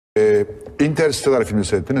Interstellar filmi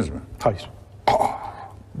seyrettiniz mi? Hayır.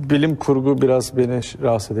 Bilim kurgu biraz beni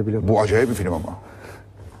rahatsız edebiliyor. Bu acayip bir film ama.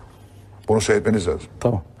 Bunu seyretmeniz lazım.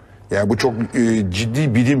 Tamam. Yani bu çok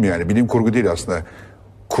ciddi bilim yani. Bilim kurgu değil aslında.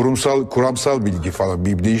 Kuramsal bilgi falan.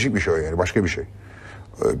 Bir değişik bir şey o yani. Başka bir şey.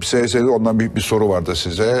 Bir seyredin, ondan bir soru vardı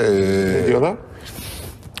size. Ne diyorlar?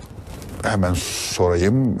 Hemen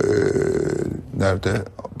sorayım. Nerede?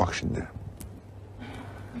 Bak şimdi.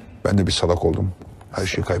 Ben de bir salak oldum. Her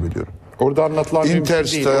şeyi kaybediyorum. Orada anlatılan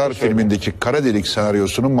Interstellar filmindeki kara delik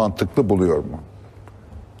senaryosunu mantıklı buluyor mu?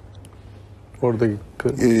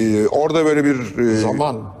 Orada böyle bir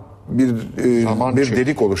zaman bir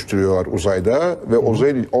delik oluşturuyorlar uzayda ve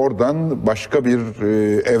oradan başka bir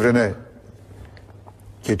evrene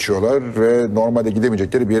geçiyorlar ve normalde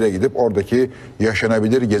gidemeyecekleri bir yere gidip oradaki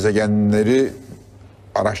yaşanabilir gezegenleri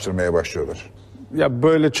araştırmaya başlıyorlar. Ya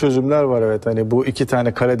böyle çözümler var, evet. Hani bu iki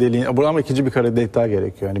tane kara deliğin, ama ikinci bir kara delik daha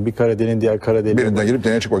gerekiyor. Yani bir kara deliğin diğer kara deliğin. Birinden girip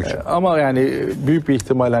deneye çıkmak için. Ama yani büyük bir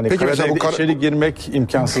ihtimal hani Peki kara delik içeri girmek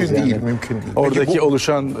imkansız mümkün yani. değil, mümkün değil. Oradaki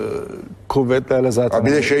oluşan kuvvetlerle zaten.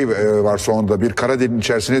 Bir de şey var sonunda, bir kara deliğin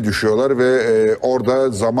içerisine düşüyorlar ve orada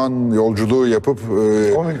zaman yolculuğu yapıp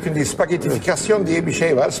o mümkün değil. Spaghettifikasyon diye bir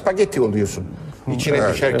şey var. Spagetti oluyorsun. İçine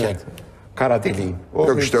düşerken. Evet. Kara deliğin.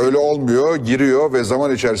 Yok işte öyle olmuyor. Giriyor ve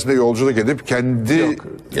zaman içerisinde yolculuk edip kendi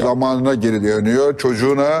zamanına geri dönüyor.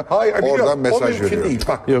 Çocuğuna oradan mesaj veriyor. Değil.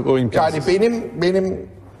 Bak, yok, o imkansız. Yani benim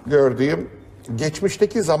gördüğüm,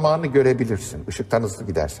 geçmişteki zamanı görebilirsin. Işıktan hızlı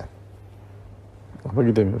gidersen. Ama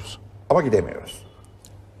gidemiyoruz. Ama gidemiyoruz.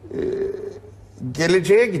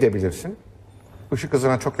 Geleceğe gidebilirsin. Işık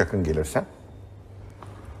hızına çok yakın gelirsen.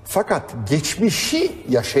 Fakat geçmişi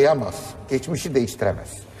yaşayamaz. Geçmişi değiştiremez.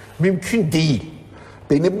 Mümkün değil.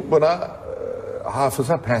 Benim buna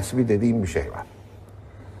hafıza prensibi dediğim bir şey var.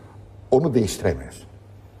 Onu değiştiremiyorsun.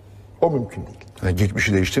 O mümkün değil. Yani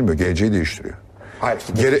geçmişi değiştirmiyor, geleceği değiştiriyor. Hayır,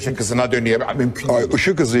 işte ışık hızına dönüyor. Mümkün değil.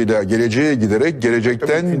 Işık hızıyla geleceğe giderek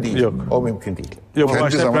gelecekten... Mümkün değil. Yok. O mümkün değil. Yok,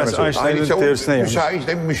 kendi zamanına Einstein'ın teorisine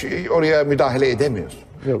yanlış. Oraya müdahale edemiyorsun.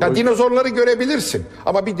 Yok, ya dinozorları görebilirsin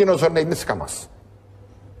ama bir dinozorun elini sıkamazsın.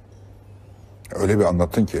 Öyle bir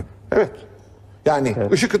anlattın ki. Evet. Yani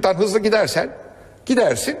ışık hızından hızlı gidersin.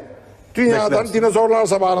 Dünyadan Beklersin. dinozorlar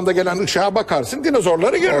zamanında gelen ışığa bakarsın,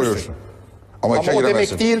 dinozorları görürsün. Ama o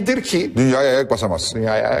demek değildir ki dünyaya ayak basamazsın.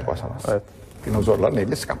 Dünyaya ayak basamazsın. Evet. Dinozorların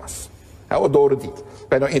elini sıkamazsın. O doğru değil.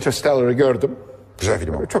 Ben o Interstellar'ı gördüm. Güzel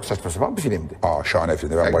film ama. Çok saçma sapan bir filmdi. Şahane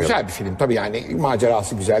film. Ben bayıldım. Güzel bir film tabii, yani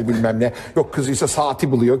macerası güzel, bilmem ne. Yok, kızıysa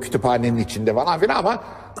saati buluyor kütüphanenin içinde falan filan ama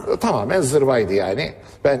tamamen zırvaydı yani.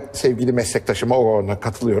 Ben sevgili meslektaşıma ona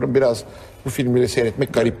katılıyorum. Biraz bu filmleri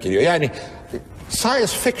seyretmek garip geliyor. Yani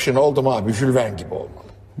science fiction oldu mu abi, Jules Verne gibi olmalı.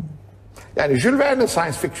 Yani Jules Verne'in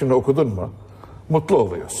science fiction'ı okudun mu mutlu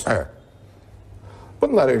oluyorsun. Evet.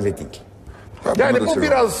 Bunlar öyle değil. Yani bu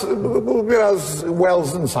biraz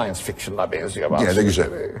Wells'ın science fiction'la benziyor. Yine de güzel.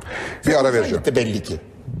 Bir ara vereceğim. Belli ki.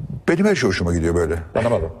 Benim her şey hoşuma gidiyor böyle.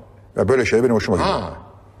 Anlamadım. Ya böyle şeyler benim hoşuma gidiyor.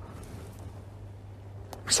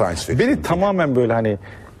 Science fiction. Beni tamamen böyle hani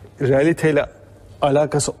realiteyle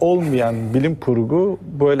alakası olmayan bilim kurgu,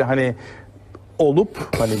 böyle hani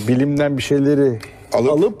olup hani bilimden bir şeyleri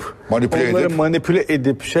alıp onları manipüle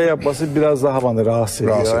edip şey yapması biraz daha bana rahatsız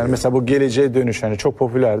ediyor. Yani mesela bu geleceğe dönüş hani çok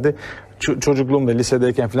popülerdi. Çocukluğumda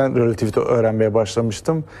lisedeyken falan relativite öğrenmeye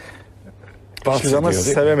başlamıştım. Hiçbir zaman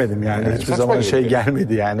sevemedim yani. Hiçbir zaman şey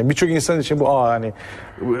gelmedi yani. Birçok insan için bu hani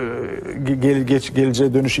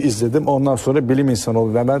geleceğe dönüşü izledim. Ondan sonra bilim insanı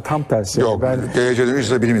oldum. Ben tam tersi. Yok, geleceğe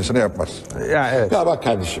dönüşü bilim insanı yapmaz. Yani evet. Ya bak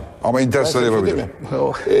kardeşim. Ama Interstellar yapabilir.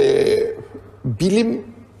 Bilim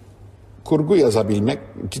kurgu yazabilmek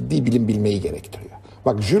ciddi bilim bilmeyi gerektiriyor.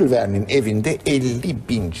 Bak, Jules Verne'in evinde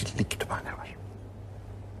 50.000 ciltlik kütüphane var.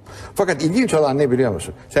 Fakat ilginç olan ne biliyor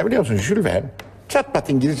musun? Sen biliyor musun, Jules Verne çatpat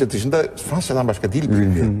İngilizce dışında Fransızcadan başka dil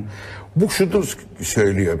bilmiyor. Bu şunu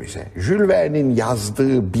söylüyor bize. Jules Verne'in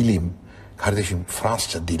yazdığı bilim kardeşim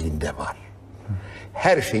Fransızca dilinde var.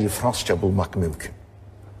 Her şeyi Fransızca bulmak mümkün.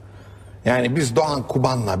 Yani biz Doğan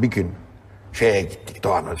Kuban'la bir gün şeye gittik,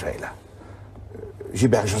 Doğan Hoca'yla.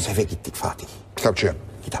 Gilbert Joseph'e gittik Fatih. Kitapçıya.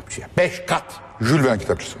 5 kat. Jules Verne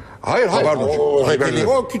kitapçısı. Hayır.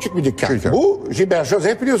 O küçük bir dükkan. Bu Gilbert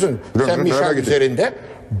Joseph biliyorsun. Sen Michel üzerinde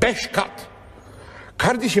 5 kat.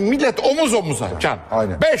 Kardeşim millet omuz omuza Can.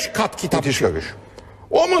 5 kat kitapçı.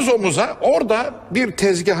 Omuz omuza orada bir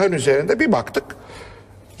tezgahın üzerinde bir baktık.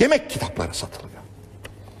 Yemek kitapları satılıyor.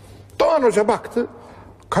 Doğan Hoca baktı.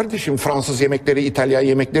 Kardeşim Fransız yemekleri, İtalyan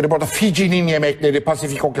yemekleri, burada Fiji'nin yemekleri,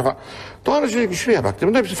 Pasifik Okyanusu falan. Doğan Hoca dedi ki şuraya baktım.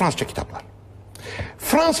 Bunlar hepsi Fransızca kitaplar.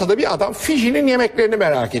 Fransa'da bir adam Fiji'nin yemeklerini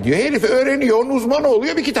merak ediyor. Herif öğreniyor, onun uzmanı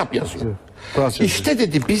oluyor, bir kitap yazıyor. İşte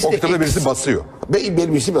dedi bizde O kitabı birisi basıyor.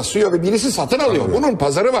 Birisi basıyor ve birisi satın alıyor. Bunun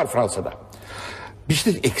pazarı var Fransa'da.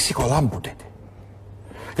 Bizde eksik olan bu dedi.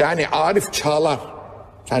 Yani Arif Çağlar,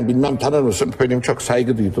 sen bilmem tanır mısın? Benim çok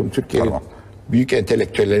saygı duyduğum Türkiye'nin büyük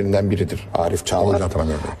entelektüellerinden biridir Arif Çağlar.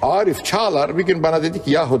 Arif Çağlar bir gün bana dedi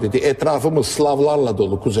ki yahu dedi etrafımız Slavlarla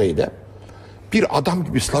dolu kuzeyde. Bir adam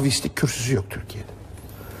gibi Slavistik kürsüsü yok Türkiye'de.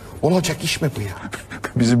 Olacak iş mi bu ya?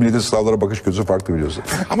 Bizim milletin Slavlara bakış gözü farklı biliyorsun.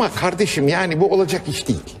 Ama kardeşim yani bu olacak iş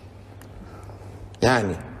değil.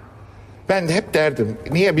 Yani ben de hep derdim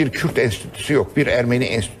niye bir Kürt enstitüsü yok, bir Ermeni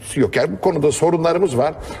enstitüsü yok? Yani bu konuda sorunlarımız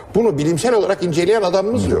var. Bunu bilimsel olarak inceleyen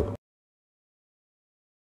adamımız yok.